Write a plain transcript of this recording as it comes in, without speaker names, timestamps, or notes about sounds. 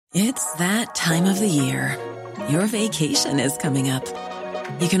It's that time of the year. Your vacation is coming up.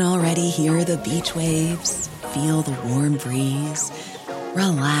 You can already hear the beach waves, feel the warm breeze,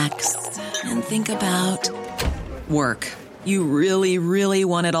 relax, and think about work. You really, really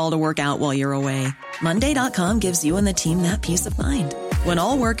want it all to work out while you're away. Monday.com gives you and the team that peace of mind. When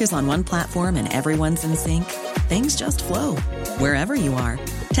all work is on one platform and everyone's in sync, things just flow. Wherever you are,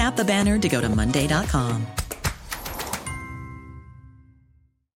 tap the banner to go to Monday.com.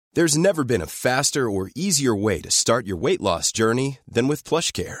 There's never been a faster or easier way to start your weight loss journey than with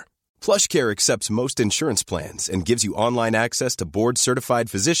PlushCare. PlushCare accepts most insurance plans and gives you online access to board-certified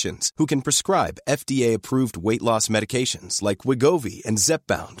physicians who can prescribe FDA-approved weight loss medications like Wegovy and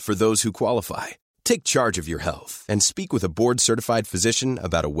Zepbound for those who qualify. Take charge of your health and speak with a board-certified physician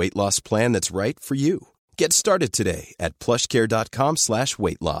about a weight loss plan that's right for you. Get started today at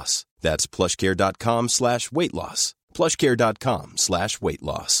plushcare.com/weight loss. That's plushcare.com/weight loss. plushcare.com/weight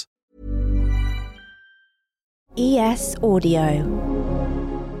loss. ES Audio.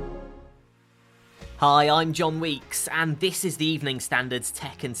 Hi, I'm John Weeks, and this is the Evening Standard's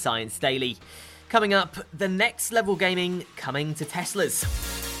Tech and Science Daily. Coming up, the next level gaming coming to Teslas.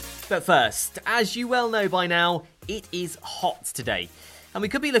 But first, as you well know by now, it is hot today. And we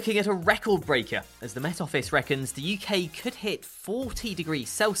could be looking at a record breaker, as the Met Office reckons the UK could hit 40 degrees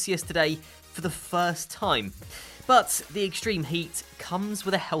Celsius today for the first time. But the extreme heat comes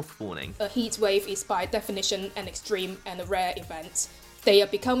with a health warning. A heat wave is by definition an extreme and a rare event. They are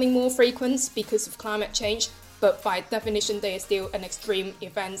becoming more frequent because of climate change, but by definition they are still an extreme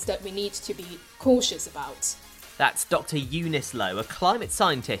event that we need to be cautious about. That's Dr. Eunice Lowe, a climate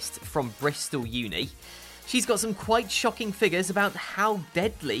scientist from Bristol Uni. She's got some quite shocking figures about how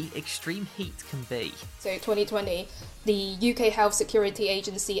deadly extreme heat can be. So 2020, the UK Health Security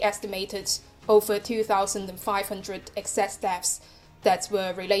Agency estimated over 2,500 excess deaths that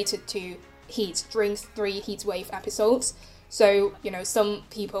were related to heat during 3 heatwave episodes. So, some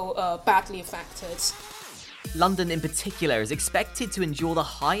people are badly affected. London in particular is expected to endure the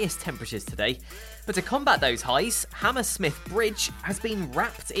highest temperatures today. But to combat those highs, Hammersmith Bridge has been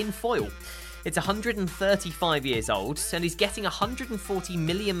wrapped in foil. It's 135 years old and is getting £140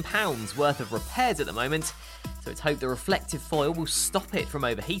 million worth of repairs at the moment, so it's hoped the reflective foil will stop it from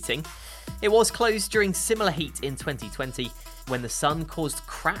overheating. It was closed during similar heat in 2020, when the sun caused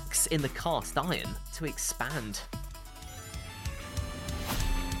cracks in the cast iron to expand.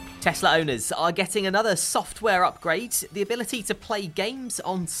 Tesla owners are getting another software upgrade, the ability to play games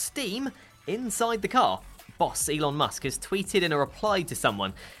on Steam inside the car. Boss Elon Musk has tweeted in a reply to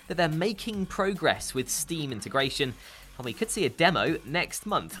someone that they're making progress with Steam integration, and we could see a demo next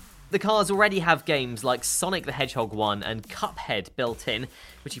month. The cars already have games like Sonic the Hedgehog 1 and Cuphead built in,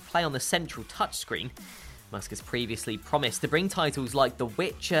 which you play on the central touchscreen. Musk has previously promised to bring titles like The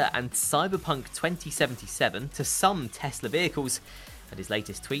Witcher and Cyberpunk 2077 to some Tesla vehicles, and his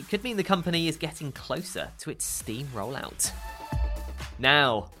latest tweet could mean the company is getting closer to its Steam rollout.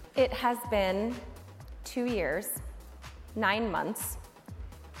 Now, it has been 2 years, 9 months,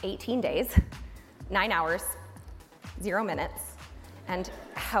 18 days, 9 hours, 0 minutes, and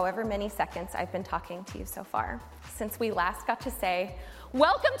however many seconds I've been talking to you so far since we last got to say,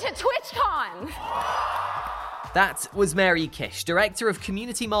 "Welcome to TwitchCon!" That was Mary Kish, Director of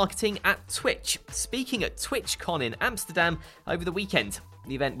Community Marketing at Twitch, speaking at TwitchCon in Amsterdam over the weekend.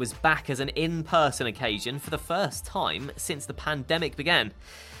 The event was back as an in-person occasion for the first time since the pandemic began.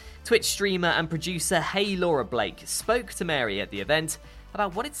 Twitch streamer and producer Hey Laura Blake spoke to Mary at the event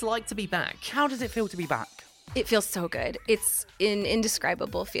about what it's like to be back. How does it feel to be back? It feels so good. It's an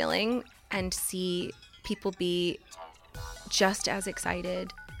indescribable feeling, and see people be just as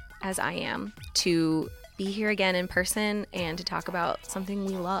excited as I am to be here again in person and to talk about something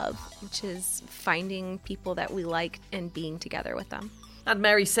we love, which is finding people that we like and being together with them. And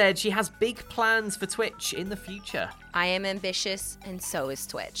Mary said she has big plans for Twitch in the future. I am ambitious, and so is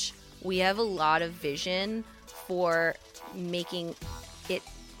Twitch. We have a lot of vision for making it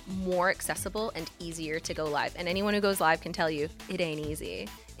more accessible and easier to go live. And anyone who goes live can tell you it ain't easy.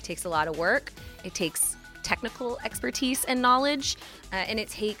 It takes a lot of work. It takes technical expertise and knowledge, and it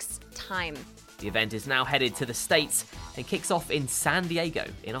takes time. The event is now headed to the States and kicks off in San Diego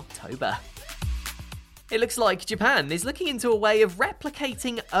in October. It looks like Japan is looking into a way of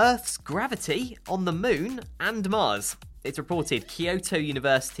replicating Earth's gravity on the Moon and Mars. It's reported Kyoto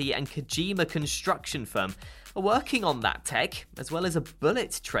University and Kojima construction firm are working on that tech, as well as a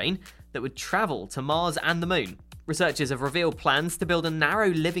bullet train that would travel to Mars and the Moon. Researchers have revealed plans to build a narrow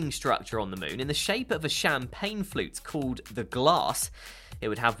living structure on the Moon in the shape of a champagne flute called the Glass. It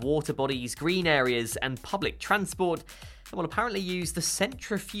would have water bodies, green areas, and public transport. and will apparently use the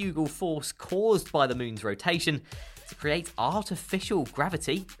centrifugal force caused by the moon's rotation to create artificial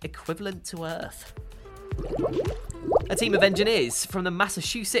gravity equivalent to Earth. A team of engineers from the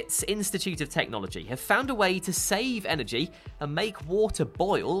Massachusetts Institute of Technology have found a way to save energy and make water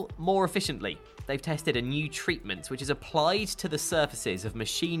boil more efficiently. They've tested a new treatment which is applied to the surfaces of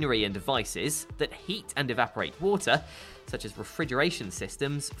machinery and devices that heat and evaporate water, such as refrigeration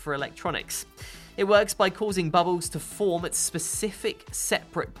systems for electronics. It works by causing bubbles to form at specific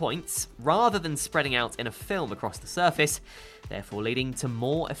separate points rather than spreading out in a film across the surface, therefore leading to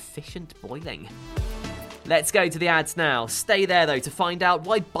more efficient boiling. Let's go to the ads now. Stay there though to find out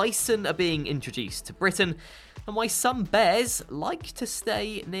why bison are being introduced to Britain and why some bears like to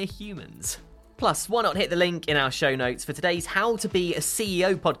stay near humans. Plus, why not hit the link in our show notes for today's How to Be a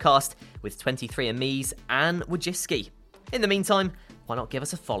CEO podcast with 23andMe's Anne Wojcicki. In the meantime, why not give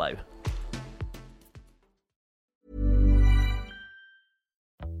us a follow?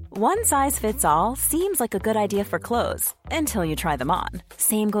 One size fits all seems like a good idea for clothes until you try them on.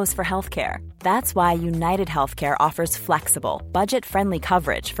 Same goes for healthcare. That's why United Healthcare offers flexible, budget-friendly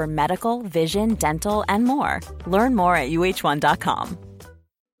coverage for medical, vision, dental, and more. Learn more at uh1.com.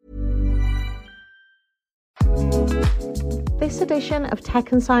 This edition of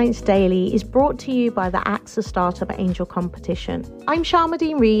Tech and Science Daily is brought to you by the AXA Startup Angel Competition. I'm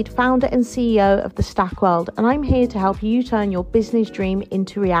Sharmadean Reid, founder and CEO of The Stack World, and I'm here to help you turn your business dream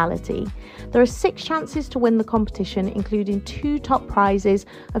into reality. There are 6 chances to win the competition, including 2 top prizes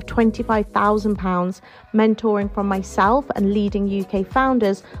of £25,000, mentoring from myself and leading UK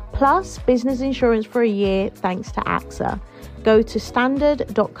founders, plus business insurance for a year thanks to AXA. Go to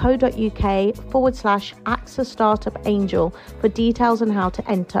standard.co.uk/AXA Startup Angel for details on how to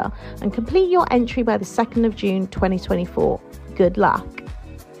enter and complete your entry by the 2nd of June 2024. Good luck.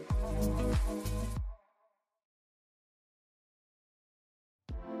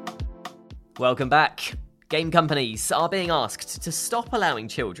 Welcome back. Game companies are being asked to stop allowing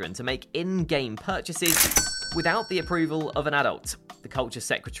children to make in-game purchases without the approval of an adult. The Culture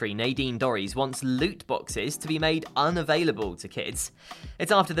Secretary Nadine Dorries wants loot boxes to be made unavailable to kids.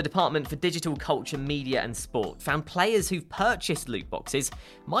 It's after the Department for Digital Culture, Media and Sport found players who've purchased loot boxes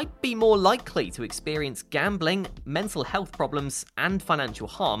might be more likely to experience gambling, mental health problems and financial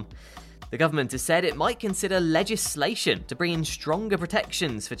harm. The government has said it might consider legislation to bring in stronger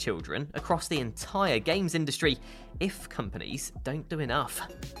protections for children across the entire games industry if companies don't do enough.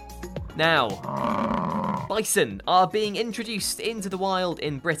 Now, bison are being introduced into the wild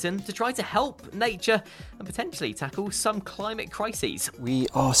in Britain to try to help nature and potentially tackle some climate crises. We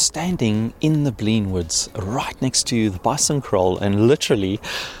are standing in the Blean Woods right next to the bison kraal, and literally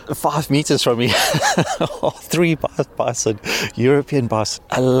 5 meters from me are 3 bison, European bison,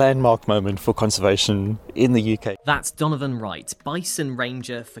 a landmark moment for conservation in the UK. That's Donovan Wright, Bison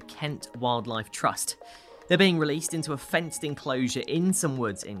Ranger for Kent Wildlife Trust. They're being released into a fenced enclosure in some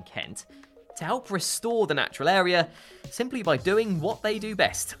woods in Kent to help restore the natural area simply by doing what they do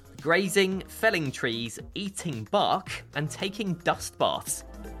best: grazing, felling trees, eating bark, and taking dust baths.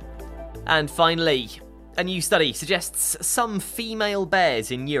 And finally, a new study suggests some female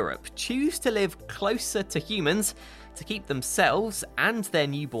bears in Europe choose to live closer to humans to keep themselves and their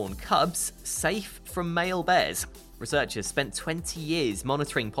newborn cubs safe from male bears. Researchers spent 20 years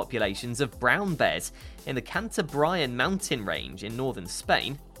monitoring populations of brown bears in the Cantabrian mountain range in northern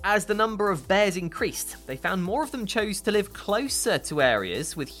Spain. As the number of bears increased, they found more of them chose to live closer to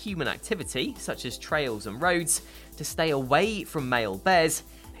areas with human activity, such as trails and roads, to stay away from male bears,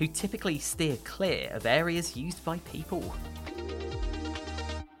 who typically steer clear of areas used by people.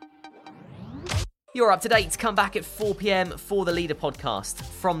 You're up to date. Come back at 4 p.m. for the Leader podcast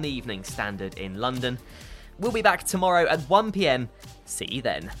from the Evening Standard in London. We'll be back tomorrow at 1 p.m. See you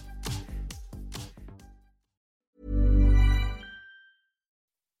then.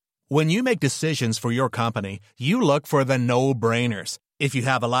 When you make decisions for your company, you look for the no-brainers. If you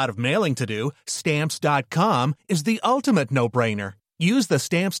have a lot of mailing to do, Stamps.com is the ultimate no-brainer. Use the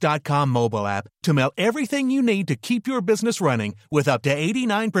Stamps.com mobile app to mail everything you need to keep your business running with up to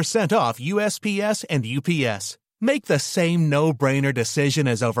 89% off USPS and UPS. Make the same no-brainer decision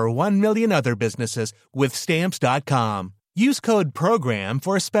as over 1 million other businesses with Stamps.com. Use code PROGRAM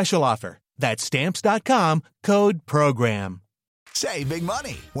for a special offer. That's Stamps.com, code PROGRAM. Save big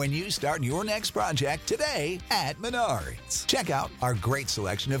money when you start your next project today at Menards. Check out our great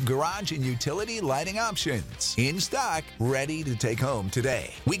selection of garage and utility lighting options. In stock, ready to take home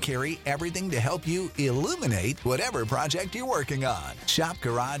today. We carry everything to help you illuminate whatever project you're working on. Shop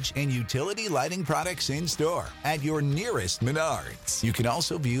garage and utility lighting products in store at your nearest Menards. You can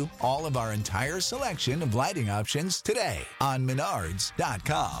also view all of our entire selection of lighting options today on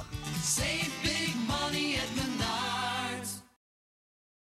Menards.com. Save